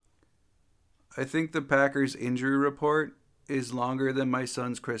I think the Packers injury report is longer than my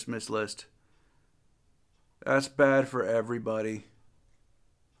son's Christmas list. That's bad for everybody.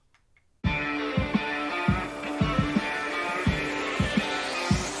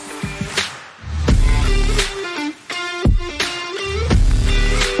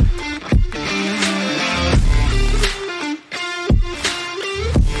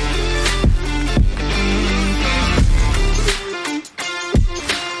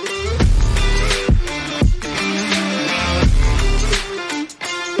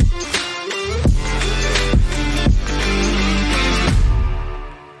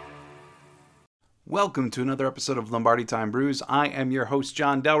 Welcome to another episode of Lombardi Time Brews. I am your host,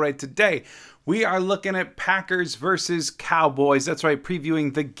 John Delray. Today, we are looking at Packers versus Cowboys. That's right,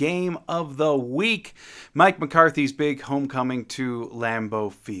 previewing the game of the week. Mike McCarthy's big homecoming to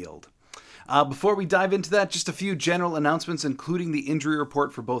Lambeau Field. Before we dive into that, just a few general announcements, including the injury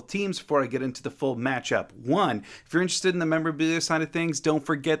report for both teams before I get into the full matchup. One, if you're interested in the memorabilia side of things, don't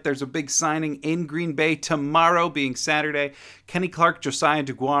forget there's a big signing in Green Bay tomorrow, being Saturday. Kenny Clark, Josiah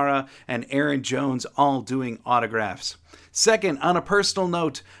DeGuara, and Aaron Jones all doing autographs. Second, on a personal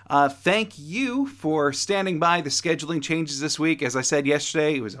note, thank you for standing by the scheduling changes this week. As I said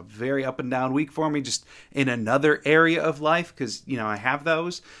yesterday, it was a very up and down week for me, just in another area of life, because, I have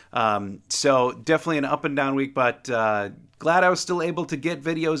those. So definitely an up and down week, but glad I was still able to get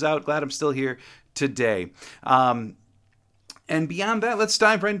videos out. Glad I'm still here today. And beyond that, let's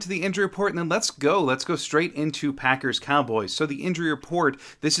dive right into the injury report, and then let's go straight into Packers-Cowboys. So the injury report,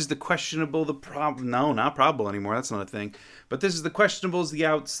 this is the questionable, no, not probable anymore, that's not a thing. But this is the questionables, the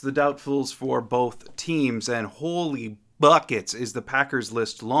outs, the doubtfuls for both teams, and holy buckets is the Packers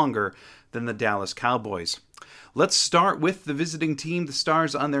list longer than the Dallas Cowboys. Let's start with the visiting team, the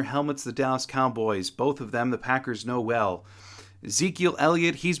stars on their helmets, the Dallas Cowboys. Both of them the Packers know well. Ezekiel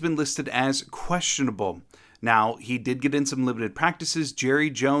Elliott, he's been listed as questionable. Now, he did get in some limited practices. Jerry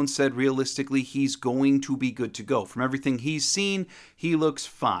Jones said realistically he's going to be good to go. From everything he's seen, he looks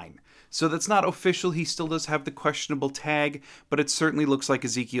fine. So that's not official. He still does have the questionable tag, but it certainly looks like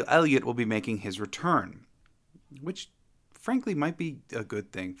Ezekiel Elliott will be making his return, which frankly might be a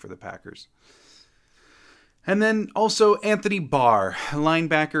good thing for the Packers. And then also Anthony Barr, a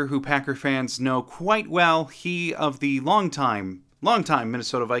linebacker who Packer fans know quite well. He of the longtime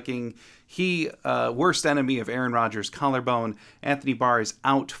Minnesota Viking. He, worst enemy of Aaron Rodgers' collarbone. Anthony Barr is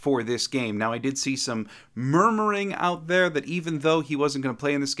out for this game. Now, I did see some murmuring out there that even though he wasn't going to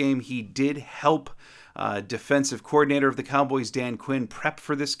play in this game, he did help defensive coordinator of the Cowboys, Dan Quinn, prep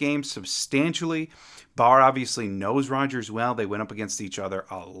for this game substantially. Barr obviously knows Rodgers well. They went up against each other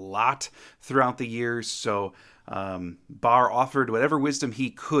a lot throughout the years, so Barr offered whatever wisdom he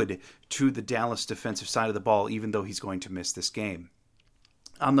could to the Dallas defensive side of the ball, even though he's going to miss this game.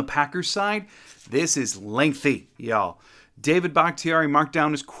 On the Packers side, this is lengthy, y'all. David Bakhtiari marked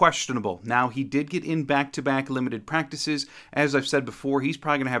down as questionable. Now, he did get in back-to-back limited practices. As I've said before, he's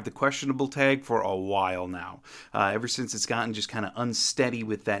probably going to have the questionable tag for a while now, ever since it's gotten just kind of unsteady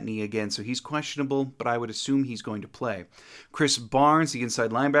with that knee again. So he's questionable, but I would assume he's going to play. Chris Barnes, the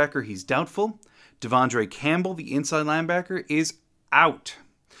inside linebacker, he's doubtful. Devondre Campbell, the inside linebacker, is out.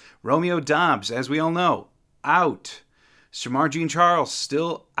 Romeo Doubs, as we all know, out. Shamar Jean-Charles,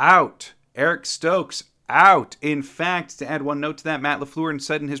 still out. Eric Stokes, out. In fact, to add one note to that, Matt LaFleur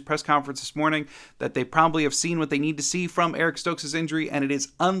said in his press conference this morning that they probably have seen what they need to see from Eric Stokes' injury, and it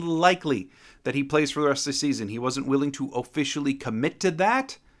is unlikely that he plays for the rest of the season. He wasn't willing to officially commit to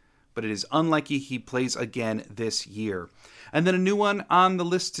that, but it is unlikely he plays again this year. And then a new one on the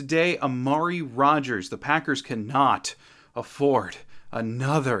list today, Amari Rodgers. The Packers cannot afford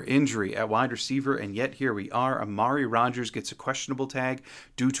another injury at wide receiver, and yet here we are. Amari Rodgers gets a questionable tag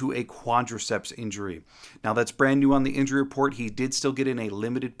due to a quadriceps injury. Now, that's brand new on the injury report. He did still get in a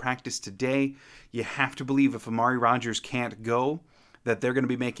limited practice today. You have to believe if Amari Rodgers can't go, that they're going to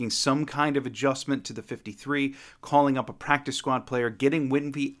be making some kind of adjustment to the 53, calling up a practice squad player, getting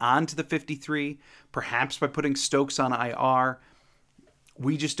Whitby onto the 53, perhaps by putting Stokes on IR.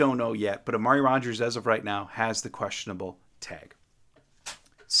 We just don't know yet, but Amari Rodgers, as of right now, has the questionable tag.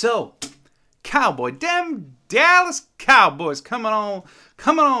 So, them Dallas Cowboys coming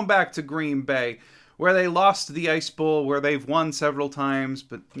on back to Green Bay, where they lost the Ice Bowl, where they've won several times,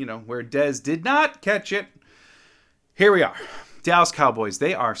 but, where Dez did not catch it. Here we are. Dallas Cowboys,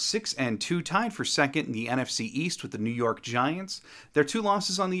 they are 6-2, tied for second in the NFC East with the New York Giants. Their two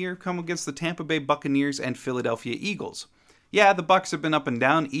losses on the year come against the Tampa Bay Buccaneers and Philadelphia Eagles. Yeah, the Bucs have been up and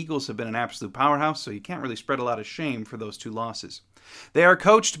down. Eagles have been an absolute powerhouse, so you can't really spread a lot of shame for those two losses. They are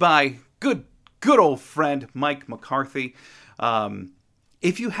coached by good old friend Mike McCarthy.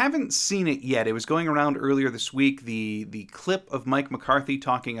 If you haven't seen it yet, it was going around earlier this week, the clip of Mike McCarthy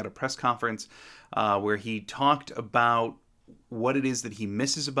talking at a press conference where he talked about what it is that he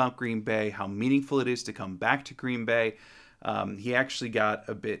misses about Green Bay, how meaningful it is to come back to Green Bay. He actually got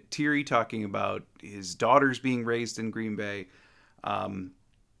a bit teary talking about his daughters being raised in Green Bay.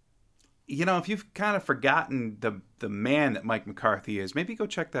 If you've kind of forgotten the man that Mike McCarthy is, maybe go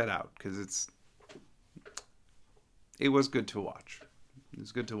check that out, because it was good to watch.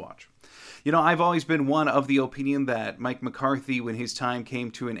 It's good to watch. I've always been one of the opinion that Mike McCarthy, when his time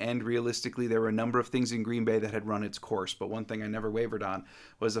came to an end, realistically, there were a number of things in Green Bay that had run its course. But one thing I never wavered on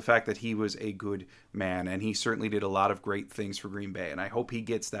was the fact that he was a good man. And he certainly did a lot of great things for Green Bay. And I hope he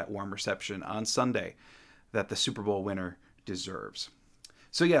gets that warm reception on Sunday that the Super Bowl winner deserves.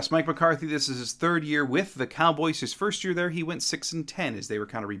 So yes, Mike McCarthy, this is his third year with the Cowboys. His first year there, he went 6-10 as they were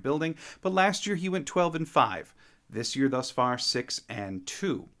kind of rebuilding. But last year, he went 12-5. This year thus far,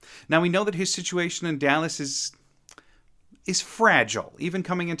 6-2. Now we know that his situation in Dallas is fragile. Even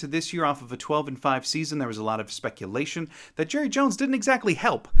coming into this year off of a 12-5 season, there was a lot of speculation that Jerry Jones didn't exactly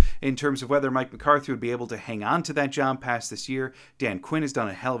help in terms of whether Mike McCarthy would be able to hang on to that job past this year. Dan Quinn has done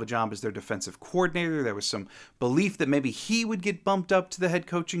a hell of a job as their defensive coordinator. There was some belief that maybe he would get bumped up to the head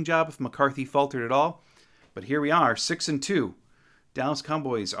coaching job if McCarthy faltered at all. But here we are, 6-2. Dallas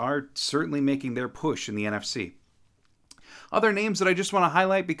Cowboys are certainly making their push in the NFC. Other names that I just want to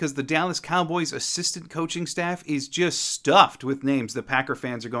highlight, because the Dallas Cowboys assistant coaching staff is just stuffed with names that Packer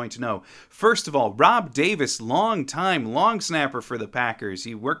fans are going to know. First of all, Rob Davis, long snapper for the Packers.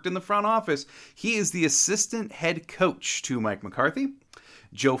 He worked in the front office. He is the assistant head coach to Mike McCarthy.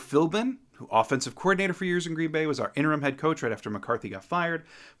 Joe Philbin, who offensive coordinator for years in Green Bay, was our interim head coach right after McCarthy got fired.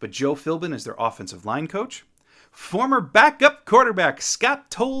 But Joe Philbin is their offensive line coach. Former backup quarterback Scott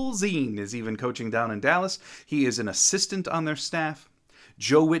Tolzien is even coaching down in Dallas. He is an assistant on their staff.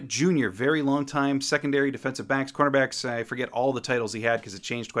 Joe Witt Jr., very long time secondary defensive backs, cornerbacks. I forget all the titles he had because it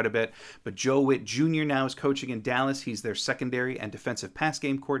changed quite a bit. But Joe Witt Jr. now is coaching in Dallas. He's their secondary and defensive pass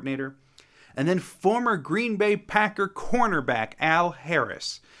game coordinator. And then former Green Bay Packer cornerback Al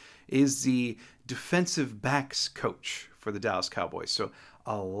Harris is the defensive backs coach for the Dallas Cowboys. So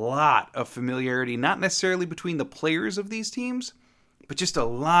a lot of familiarity, not necessarily between the players of these teams, but just a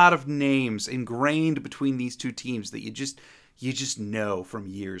lot of names ingrained between these two teams that you just know from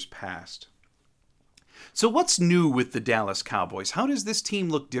years past. So what's new with the Dallas Cowboys? How does this team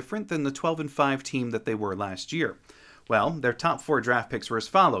look different than the 12-5 team that they were last year? Well, their top 4 draft picks were as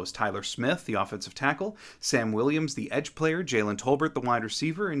follows: Tyler Smith, the offensive tackle; Sam Williams, the edge player; Jalen Tolbert, the wide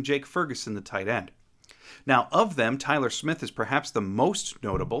receiver; and Jake Ferguson, the tight end. Now, of them, Tyler Smith is perhaps the most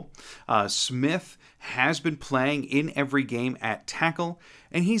notable. Smith has been playing in every game at tackle,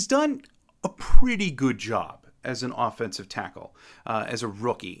 and he's done a pretty good job as an offensive tackle, as a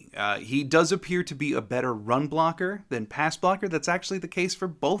rookie. He does appear to be a better run blocker than pass blocker. That's actually the case for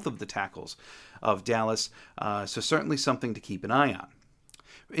both of the tackles of Dallas, so certainly something to keep an eye on.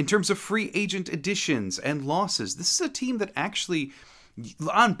 In terms of free agent additions and losses, this is a team that actually,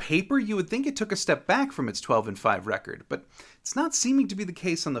 on paper, you would think it took a step back from its 12-5 record, but it's not seeming to be the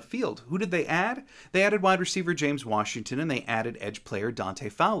case on the field. Who did they add? They added wide receiver James Washington, and they added edge player Dante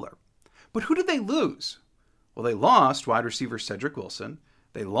Fowler. But who did they lose? Well, they lost wide receiver Cedric Wilson,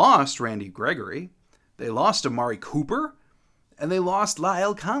 they lost Randy Gregory, they lost Amari Cooper, and they lost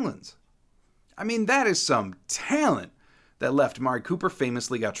La'el Collins. I mean, that is some talent that left. Amari Cooper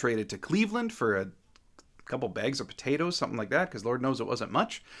famously got traded to Cleveland for a couple bags of potatoes, something like that, because Lord knows it wasn't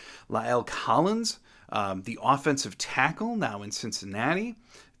much. La'el Collins, the offensive tackle, now in Cincinnati.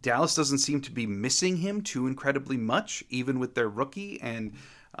 Dallas doesn't seem to be missing him too incredibly much, even with their rookie and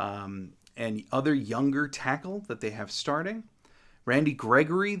other younger tackle that they have starting. Randy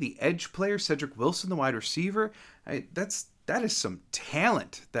Gregory, the edge player, Cedric Wilson, the wide receiver. That is some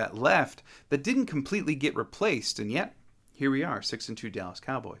talent that left that didn't completely get replaced, and yet here we are, 6-2 Dallas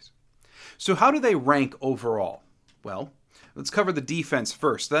Cowboys. So how do they rank overall? Well, let's cover the defense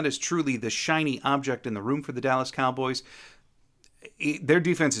first. That is truly the shiny object in the room for the Dallas Cowboys. Their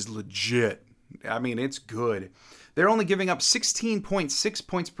defense is legit. I mean, it's good. They're only giving up 16.6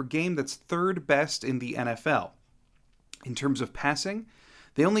 points per game. That's third best in the NFL. In terms of passing,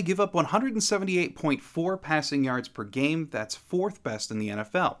 they only give up 178.4 passing yards per game. That's fourth best in the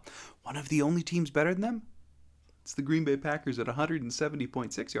NFL. One of the only teams better than them? It's the Green Bay Packers at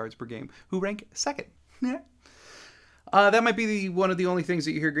 170.6 yards per game, who rank second. That might be one of the only things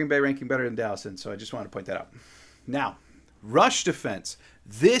that you hear Green Bay ranking better than Dallas in, so I just wanted to point that out. Now, rush defense.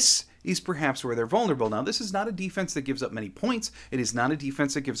 This is perhaps where they're vulnerable. Now, this is not a defense that gives up many points. It is not a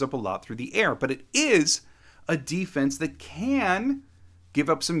defense that gives up a lot through the air, but it is a defense that can give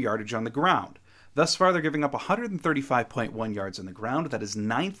up some yardage on the ground. Thus far, they're giving up 135.1 yards on the ground. That is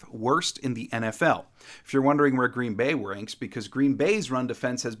 9th worst in the NFL. If you're wondering where Green Bay ranks, because Green Bay's run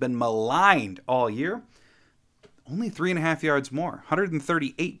defense has been maligned all year, only 3.5 yards more,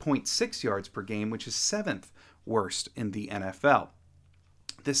 138.6 yards per game, which is 7th worst in the NFL.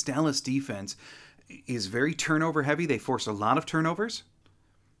 This Dallas defense is very turnover heavy. They force a lot of turnovers.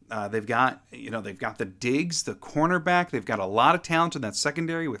 They've got the Diggs, the cornerback. They've got a lot of talent in that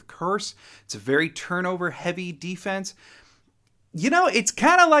secondary with Curse. It's a very turnover-heavy defense. It's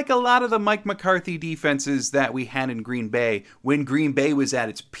kind of like a lot of the Mike McCarthy defenses that we had in Green Bay when Green Bay was at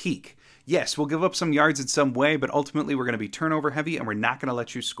its peak. Yes, we'll give up some yards in some way, but ultimately we're going to be turnover-heavy and we're not going to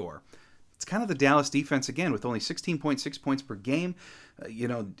let you score. It's kind of the Dallas defense again with only 16.6 points per game.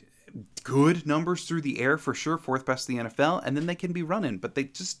 Good numbers through the air for sure, 4th best in the NFL, and then they can be running, but they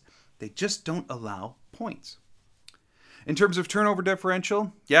just don't allow points. In terms of turnover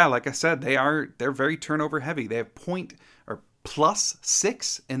differential, yeah, like I said, they're very turnover heavy. They have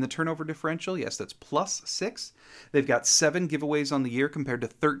 +6 in the turnover differential. Yes, that's +6. They've got 7 giveaways on the year compared to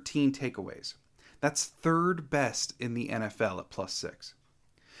 13 takeaways. That's 3rd best in the NFL at +6.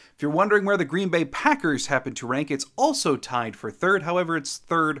 If you're wondering where the Green Bay Packers happen to rank, it's also tied for 3rd. However, it's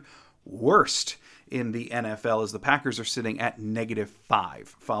 3rd worst in the NFL as the Packers are sitting at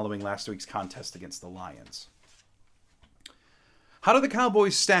 -5 following last week's contest against the Lions. How do the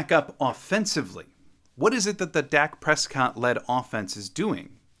Cowboys stack up offensively? What is it that the Dak Prescott-led offense is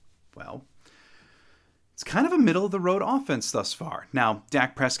doing? Well, it's kind of a middle-of-the-road offense thus far. Now,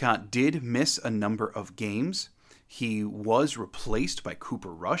 Dak Prescott did miss a number of games. He was replaced by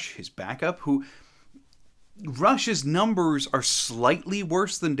Cooper Rush, his backup, who Rush's numbers are slightly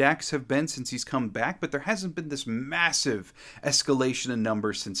worse than Dak's have been since he's come back, but there hasn't been this massive escalation in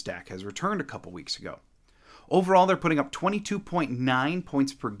numbers since Dak has returned a couple weeks ago. Overall, they're putting up 22.9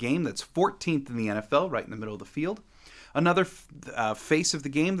 points per game. That's 14th in the NFL, right in the middle of the field. Another face of the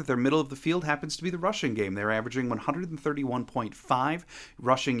game that they're middle of the field happens to be the rushing game. They're averaging 131.5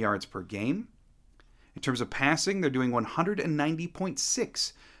 rushing yards per game. In terms of passing, they're doing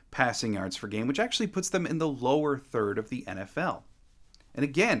 190.6 passing yards per game, which actually puts them in the lower third of the NFL. And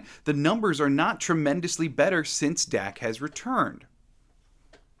again, the numbers are not tremendously better since Dak has returned.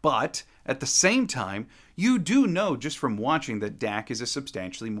 But at the same time, you do know just from watching that Dak is a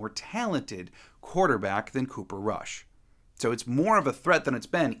substantially more talented quarterback than Cooper Rush. So it's more of a threat than it's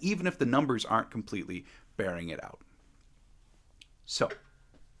been, even if the numbers aren't completely bearing it out. So,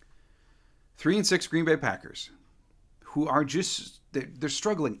 3-6 Green Bay Packers, who are they're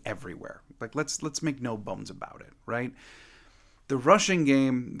struggling everywhere. Like, let's make no bones about it, right? The rushing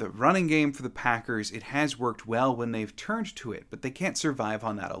game, the running game for the Packers, it has worked well when they've turned to it, but they can't survive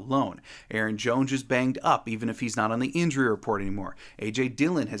on that alone. Aaron Jones is banged up, even if he's not on the injury report anymore. A.J.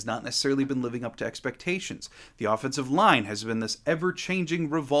 Dillon has not necessarily been living up to expectations. The offensive line has been this ever-changing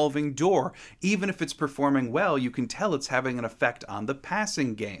revolving door. Even if it's performing well, you can tell it's having an effect on the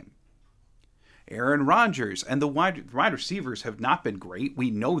passing game. Aaron Rodgers and the wide receivers have not been great. We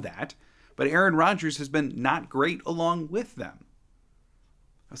know that. But Aaron Rodgers has been not great along with them.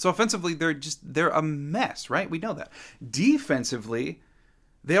 So offensively, they're a mess, right? We know that. Defensively,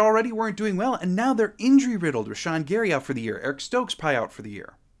 they already weren't doing well, and now they're injury-riddled. Rashawn Gary out for the year. Eric Stokes probably out for the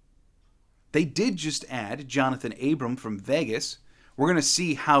year. They did just add Jonathan Abram from Vegas. We're going to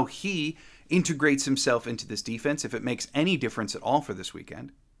see how he integrates himself into this defense, if it makes any difference at all for this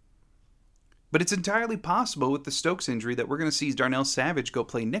weekend. But it's entirely possible with the Stokes injury that we're going to see Darnell Savage go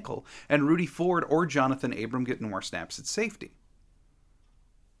play nickel, and Rudy Ford or Jonathan Abram get more snaps at safety.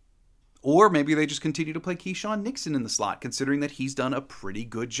 Or maybe they just continue to play Keyshawn Nixon in the slot, considering that he's done a pretty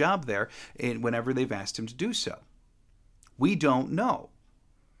good job there whenever they've asked him to do so. We don't know.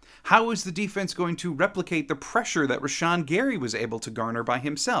 How is the defense going to replicate the pressure that Rashawn Gary was able to garner by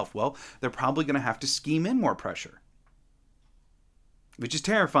himself? Well, they're probably going to have to scheme in more pressure, which is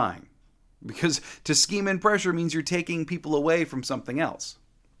terrifying, because to scheme in pressure means you're taking people away from something else.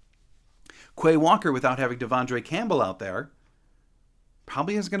 Quay Walker, without having Devondre Campbell out there,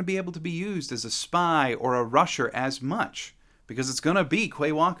 probably isn't going to be able to be used as a spy or a rusher as much, because it's going to be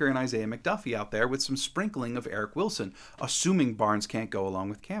Quay Walker and Isaiah McDuffie out there with some sprinkling of Eric Wilson, assuming Barnes can't go along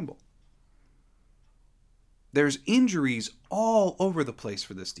with Campbell. There's injuries all over the place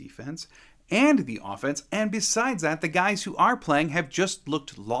for this defense and the offense, and besides that, the guys who are playing have just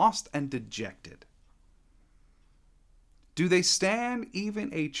looked lost and dejected. Do they stand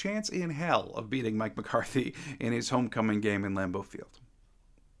even a chance in hell of beating Mike McCarthy in his homecoming game in Lambeau Field?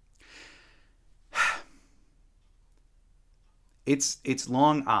 It's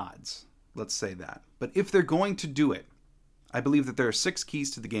long odds, let's say that. But if they're going to do it, I believe that there are 6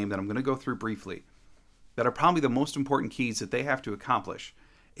 keys to the game that I'm going to go through briefly that are probably the most important keys that they have to accomplish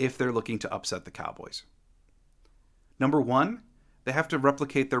if they're looking to upset the Cowboys. Number 1, they have to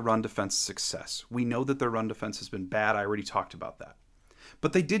replicate their run defense success. We know that their run defense has been bad. I already talked about that.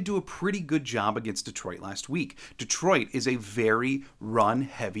 But they did do a pretty good job against Detroit last week. Detroit is a very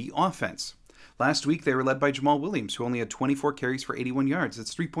run-heavy offense. Last week, they were led by Jamal Williams, who only had 24 carries for 81 yards.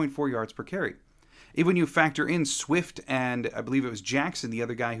 That's 3.4 yards per carry. Even when you factor in Swift and I believe it was Jackson, the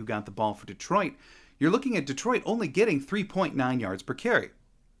other guy who got the ball for Detroit, you're looking at Detroit only getting 3.9 yards per carry.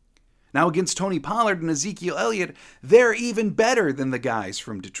 Now against Tony Pollard and Ezekiel Elliott, they're even better than the guys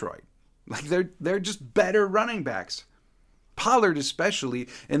from Detroit. Like they're just better running backs. Pollard especially,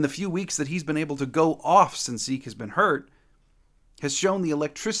 in the few weeks that he's been able to go off since Zeke has been hurt, has shown the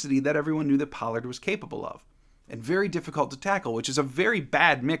electricity that everyone knew that Pollard was capable of. And very difficult to tackle, which is a very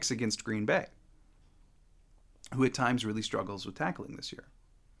bad mix against Green Bay, who at times really struggles with tackling this year.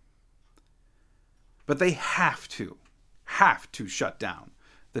 But they have to shut down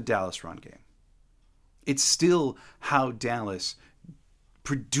the Dallas run game. It's still how Dallas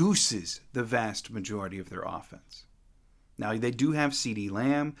produces the vast majority of their offense. Now, they do have CeeDee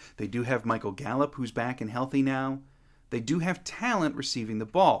Lamb. They do have Michael Gallup, who's back and healthy now. They do have talent receiving the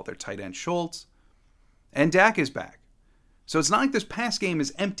ball. Their tight end Schultz. And Dak is back. So it's not like this pass game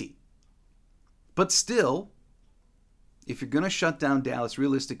is empty. But still, if you're going to shut down Dallas,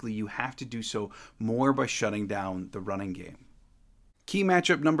 realistically, you have to do so more by shutting down the running game. Key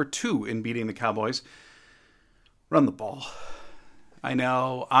matchup number 2 in beating the Cowboys, run the ball. I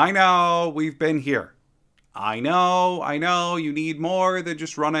know, we've been here. I know, you need more than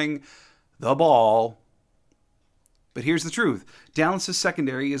just running the ball. But here's the truth. Dallas'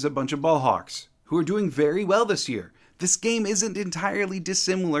 secondary is a bunch of ball hawks who are doing very well this year. This game isn't entirely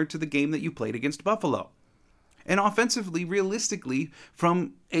dissimilar to the game that you played against Buffalo. And offensively, realistically,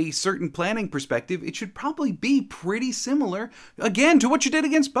 from a certain planning perspective, it should probably be pretty similar, again, to what you did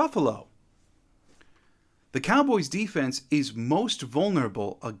against Buffalo. The Cowboys' defense is most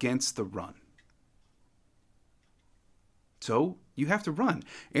vulnerable against the run. So, you have to run.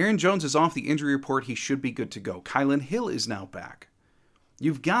 Aaron Jones is off the injury report. He should be good to go. Kylan Hill is now back.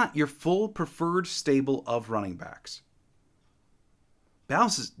 You've got your full preferred stable of running backs.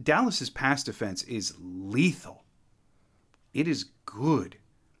 Dallas's pass defense is lethal. It is good.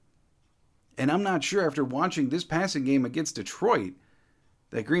 And I'm not sure after watching this passing game against Detroit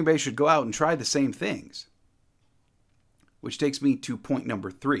that Green Bay should go out and try the same things. Which takes me to point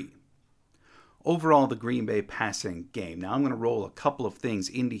number 3. Overall, the Green Bay passing game. Now, I'm going to roll a couple of things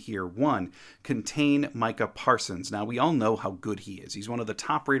into here. 1, contain Micah Parsons. Now, we all know how good he is. He's one of the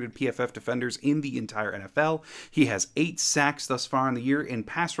top-rated PFF defenders in the entire NFL. He has 8 sacks thus far in the year. In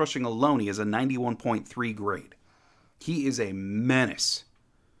pass rushing alone, he has a 91.3 grade. He is a menace.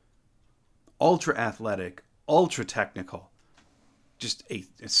 Ultra-athletic, ultra-technical. Just an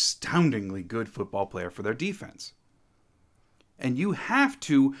astoundingly good football player for their defense. And you have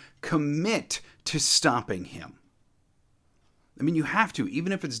to commit to stopping him. I mean, you have to,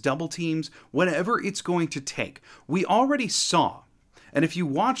 even if it's double teams, whatever it's going to take. We already saw, and if you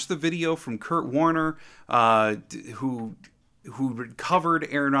watch the video from Kurt Warner, who covered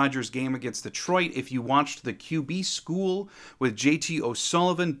Aaron Rodgers' game against Detroit, if you watched the QB School with JT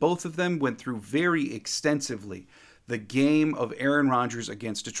O'Sullivan, both of them went through very extensively the game of Aaron Rodgers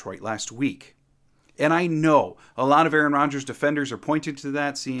against Detroit last week. And I know a lot of Aaron Rodgers defenders are pointing to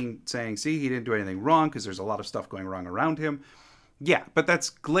that, saying, see, he didn't do anything wrong because there's a lot of stuff going wrong around him. Yeah, but that's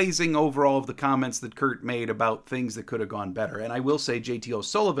glazing over all of the comments that Kurt made about things that could have gone better. And I will say JT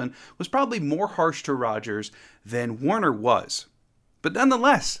O'Sullivan was probably more harsh to Rodgers than Warner was. But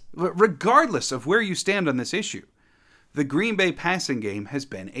nonetheless, regardless of where you stand on this issue, the Green Bay passing game has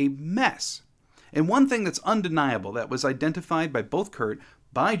been a mess. And one thing that's undeniable that was identified by both Kurt,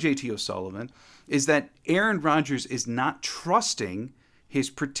 by JT O'Sullivan, is that Aaron Rodgers is not trusting his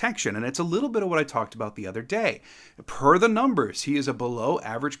protection. And it's a little bit of what I talked about the other day. Per the numbers, he is a below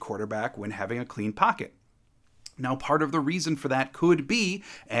average quarterback when having a clean pocket. Now, part of the reason for that could be,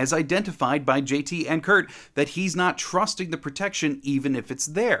 as identified by JT and Kurt, that he's not trusting the protection even if it's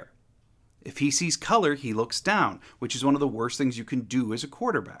there. If he sees color, he looks down, which is one of the worst things you can do as a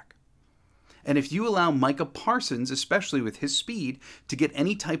quarterback. And if you allow Micah Parsons, especially with his speed, to get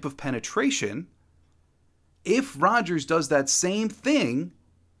any type of penetration, if Rodgers does that same thing,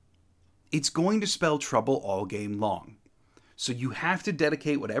 it's going to spell trouble all game long. So you have to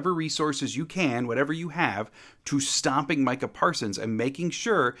dedicate whatever resources you can, whatever you have, to stopping Micah Parsons and making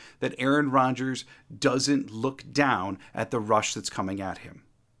sure that Aaron Rodgers doesn't look down at the rush that's coming at him.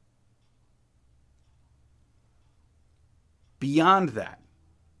 Beyond that,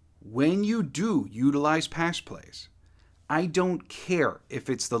 when you do utilize pass plays, I don't care if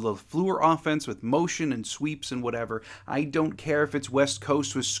it's the LaFleur offense with motion and sweeps and whatever. I don't care if it's West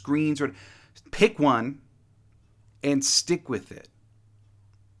Coast with screens. Or pick one and stick with it.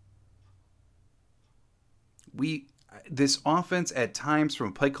 This offense at times from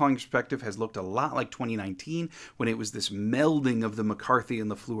a play calling perspective has looked a lot like 2019 when it was this melding of the McCarthy and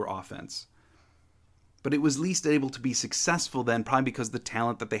LaFleur offense. But it was least able to be successful then, probably because of the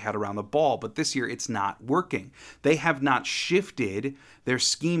talent that they had around the ball. But this year, it's not working. They have not shifted their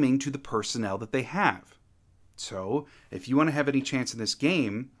scheming to the personnel that they have. So, if you want to have any chance in this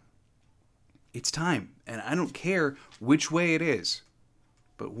game, it's time. And I don't care which way it is.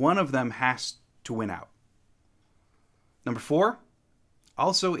 But one of them has to win out. Number 4,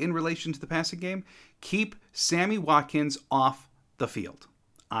 also in relation to the passing game, keep Sammy Watkins off the field.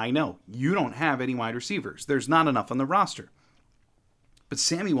 I know, you don't have any wide receivers. There's not enough on the roster. But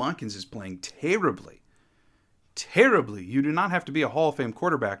Sammy Watkins is playing terribly. Terribly. You do not have to be a Hall of Fame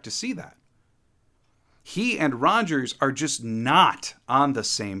quarterback to see that. He and Rodgers are just not on the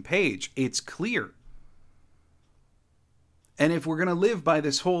same page. It's clear. And if we're going to live by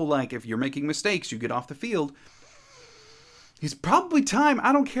this whole, if you're making mistakes, you get off the field, it's probably time.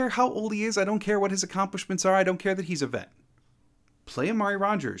 I don't care how old he is. I don't care what his accomplishments are. I don't care that he's a vet. Play Amari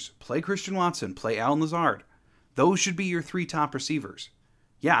Rodgers, play Christian Watson, play Allen Lazard. Those should be your 3 top receivers.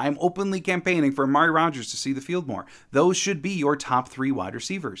 Yeah, I'm openly campaigning for Amari Rodgers to see the field more. Those should be your top 3 wide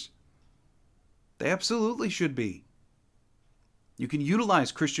receivers. They absolutely should be. You can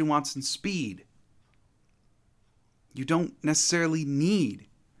utilize Christian Watson's speed. You don't necessarily need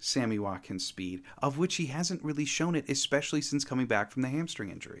Sammy Watkins' speed, of which he hasn't really shown it, especially since coming back from the hamstring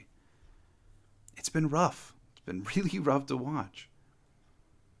injury. It's been rough. It's been really rough to watch.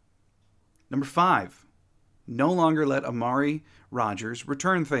 Number 5, no longer let Amari Rodgers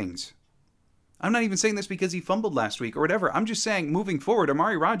return things. I'm not even saying this because he fumbled last week or whatever. I'm just saying moving forward,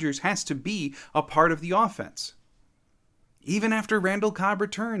 Amari Rodgers has to be a part of the offense. Even after Randall Cobb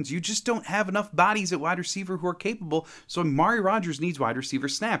returns, you just don't have enough bodies at wide receiver who are capable, so Amari Rodgers needs wide receiver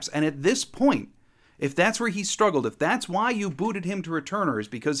snaps. And at this point, if that's where he struggled, if that's why you booted him to returner is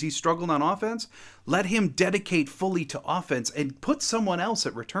because he struggled on offense, let him dedicate fully to offense and put someone else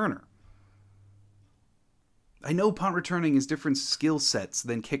at returner. I know punt returning is different skill sets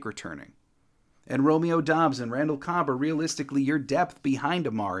than kick returning. And Romeo Doubs and Randall Cobb are realistically your depth behind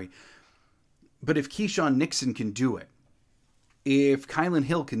Amari. But if Keyshawn Nixon can do it, if Kylan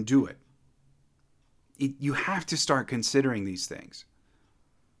Hill can do it, you have to start considering these things.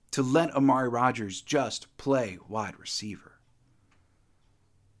 To let Amari Rodgers just play wide receiver.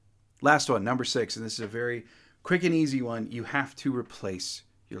 Last one, number 6, and this is a very quick and easy one. You have to replace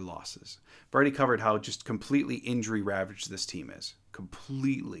your losses. I've already covered how just completely injury-ravaged this team is.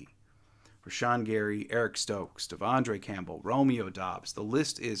 Completely. Rashawn Gary, Eric Stokes, Devondre Campbell, Romeo Doubs. The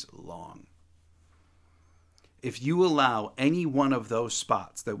list is long. If you allow any one of those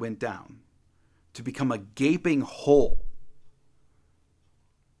spots that went down to become a gaping hole,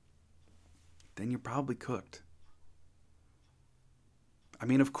 then you're probably cooked. I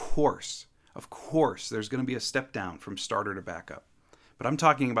mean, of course, there's going to be a step down from starter to backup. But I'm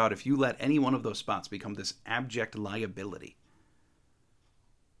talking about if you let any one of those spots become this abject liability.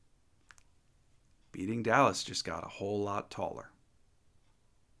 Beating Dallas just got a whole lot taller.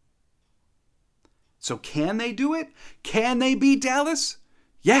 So can they do it? Can they beat Dallas?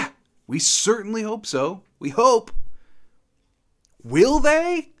 Yeah, we certainly hope so. We hope. Will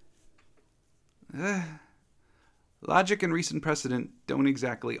they? Logic and recent precedent don't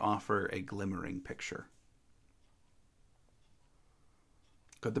exactly offer a glimmering picture.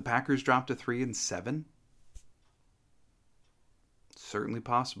 Could the Packers drop to 3-7? Certainly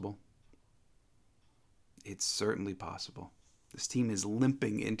possible. It's certainly possible. This team is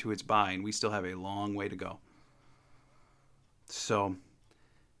limping into its bye, and we still have a long way to go. So,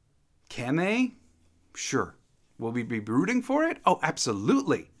 can they? Sure. Will we be rooting for it? Oh,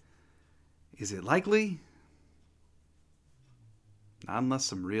 absolutely. Is it likely? Not unless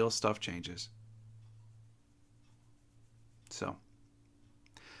some real stuff changes. So,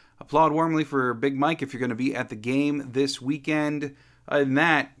 applaud warmly for Big Mike if you're going to be at the game this weekend. Other than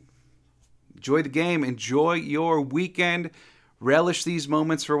that, enjoy the game. Enjoy your weekend. Relish these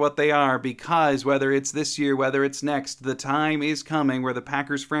moments for what they are, because whether it's this year, whether it's next, the time is coming where the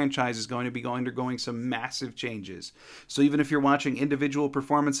Packers franchise is going to be undergoing some massive changes. So even if you're watching individual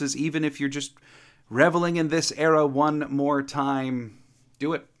performances, even if you're just reveling in this era one more time,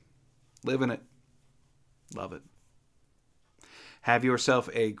 do it. Live in it. Love it. Have yourself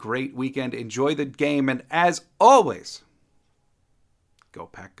a great weekend. Enjoy the game. And as always, Go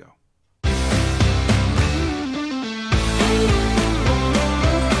Pack Go.